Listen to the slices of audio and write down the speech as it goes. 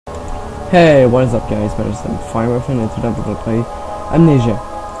Hey, what is up guys, my name is TheFireMuffin and today we're gonna play Amnesia.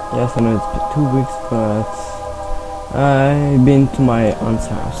 Yes, I know it's been 2 weeks, but I've been to my aunt's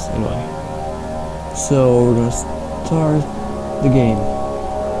house anyway. So we're gonna start the game.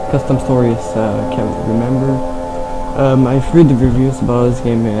 Custom stories, can't remember. I've read the reviews about this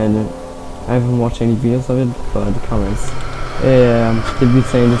game and I haven't watched any videos of it, but the comments, they've been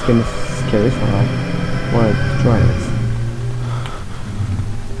saying this game is scary, so I wanted to try it.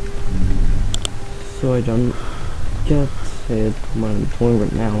 So I don't get it what I'm doing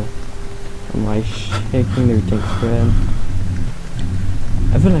right now. Am I shaking? Everything's red.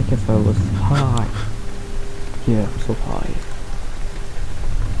 I feel like if I was high. Yeah, I'm so high.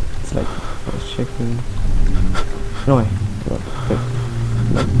 It's like if I was shaking. No way.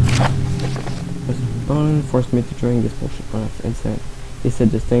 This opponent forced me to drink this bullshit when I was insane. He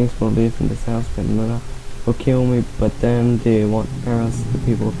said these things will live in this house, but Mona will kill me, but then they won't harass the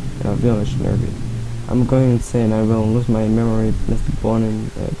people in our village and everything. I'm going insane, I will lose my memory. Mr.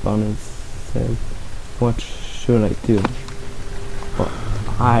 Bonnet said, what should I do? Well,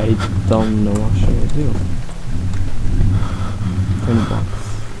 I don't know what should I do. 20 bucks.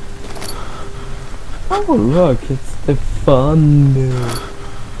 Oh look, it's the fun.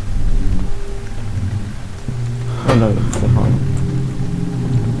 Oh no, it's the fun.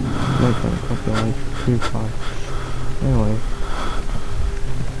 Not gonna copyright 3 parts. Anyway.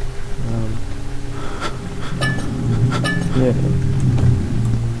 Yeah.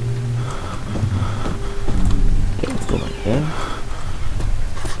 Okay, let's go like that.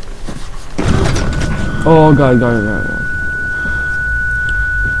 Oh god.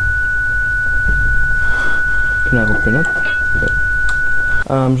 Can I open it? Good.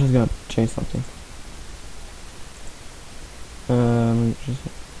 I'm just gonna change something.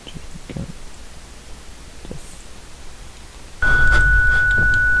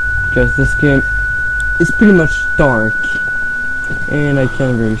 Because this game is pretty much dark. And I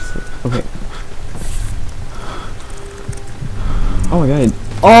can't really see. Okay. Oh my god.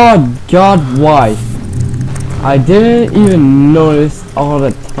 Oh god, why? I didn't even notice all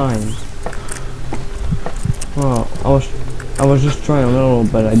the time. Oh, I was just trying a little,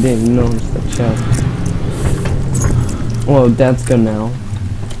 but I didn't notice the chest. Well, that's good now.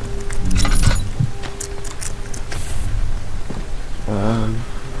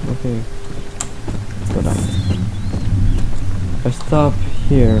 Okay. Let's go down. I stop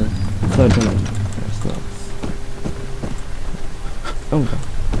here, so I don't know. There's nuts. Oh god.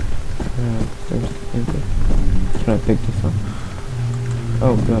 There's anything. Can I pick this up?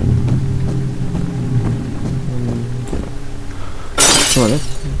 Oh god. Come on, let's.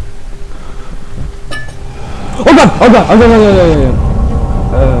 Oh god!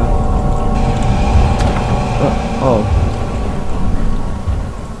 Oh.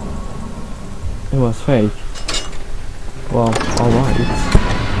 It was fake. Well, alright.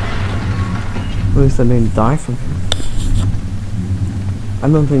 At least I didn't die from him. I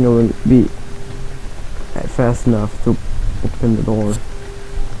don't think I will be fast enough to open the door.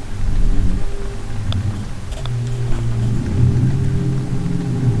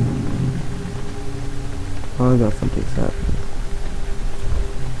 Oh, I got something happening.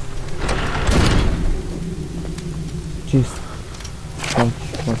 Jeez.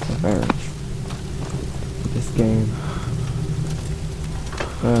 What's the marriage? This game.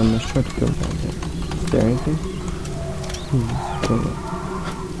 Let's try to go down there. Is there anything?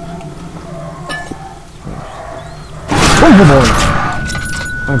 Overboard!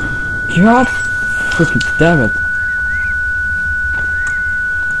 Oh god! Freaking damn it!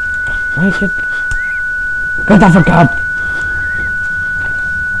 Break it! Get the fuck up!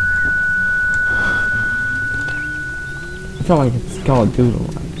 I feel like it's Call of Duty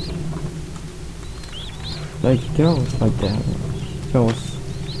like girls like that. Girls.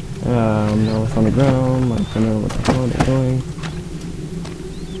 I was on the ground, like I don't know what the hell they're doing.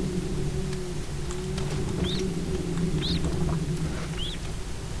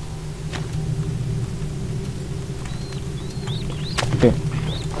 Okay,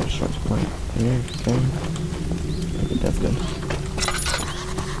 let's try to play. Here, okay. Okay, that's good.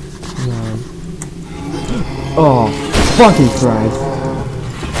 Oh, fucking Christ.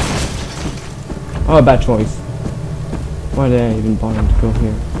 Oh, bad choice. Why did I even bother to go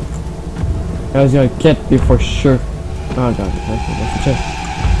here? I was gonna get me for sure. Oh god, that's a chest.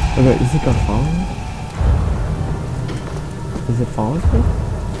 Okay, is it gonna follow me? Is it following me?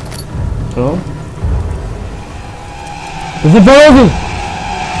 Hello? Is it following me?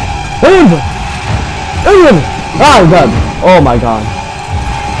 Oh god! Oh my god!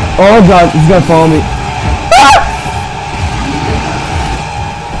 Oh god, it's gonna follow me.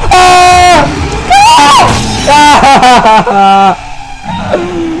 Ah!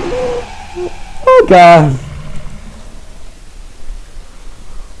 Oh god.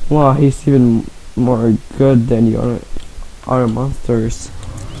 Wow, he's even more good than the other monsters.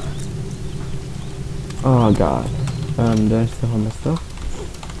 Oh god. Do I still have my stuff?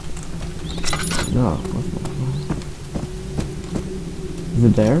 No. Is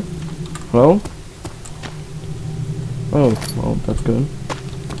it there? Hello? Oh, well, that's good.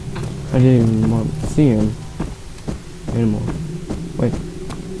 I didn't even want to see him anymore. Wait.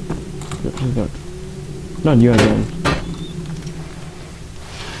 He's gone. Not you again.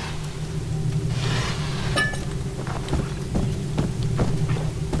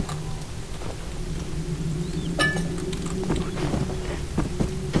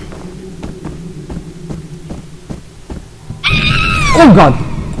 Oh god!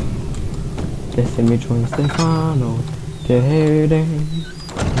 Desde mi join Stefano.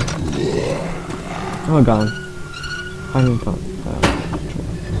 Oh god. I need to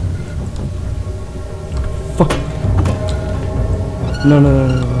fuck. No.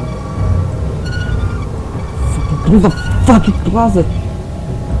 Fucking through the fucking closet.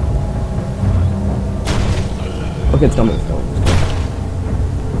 Okay, it's coming.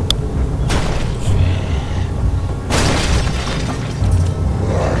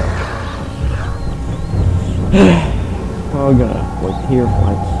 I'm gonna wait here for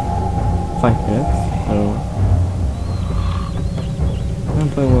like 5 minutes. I don't know. I'm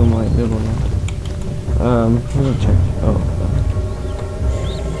playing with my little one. I'm gonna check. Oh.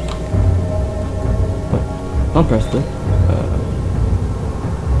 Wait. Don't press it.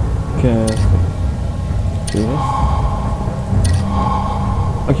 Okay. Do this.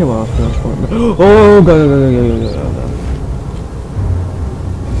 Okay, well, I'll finish for it. Oh, go.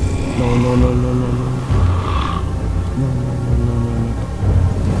 No.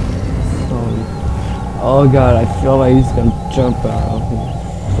 Oh god, I feel like he's gonna jump out.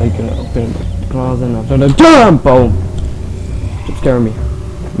 Like open the closet and after the jump! Oh! It's scaring me.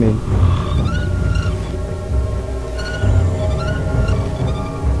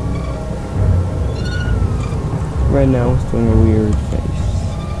 Right now it's doing a weird face.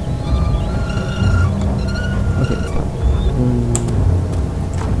 Okay, it's gone.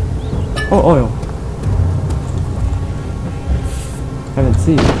 Oh, oil. Haven't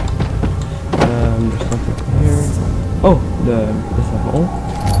seen it. There's something here. Oh, this a hole?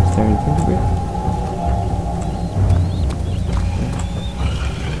 Is there anything to read?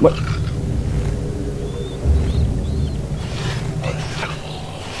 What?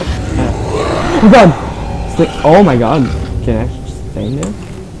 Oh god! It's like, oh my god! Can I actually just stay in there?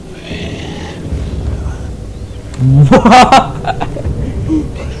 What?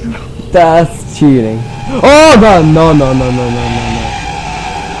 That's cheating. Oh god! No.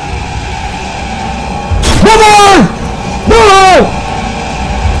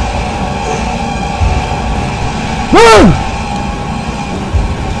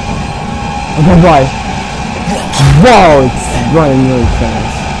 Okay, bye. Wow, it's running really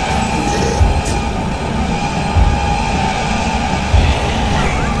fast.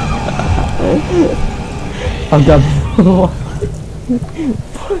 Oh god,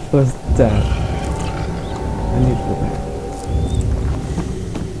 what was that? I need to go back.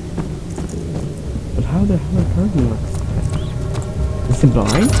 But how the hell I heard him like that? Is he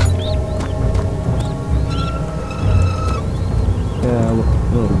blind? Yeah, what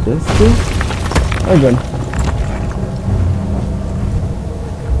this do? Oh good.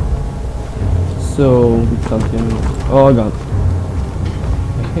 So we continue. Oh god.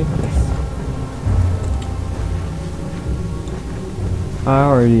 I hate this. I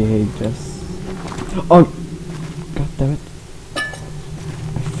already hate this. Oh god damn it. I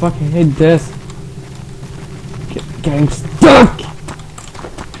fucking hate this. Getting stuck!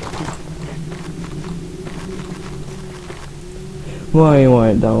 Well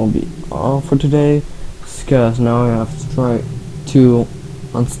anyway, that will be all for today. Because now I have to try to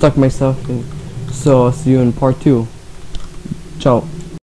unstuck myself. So I'll see you in part 2. Ciao.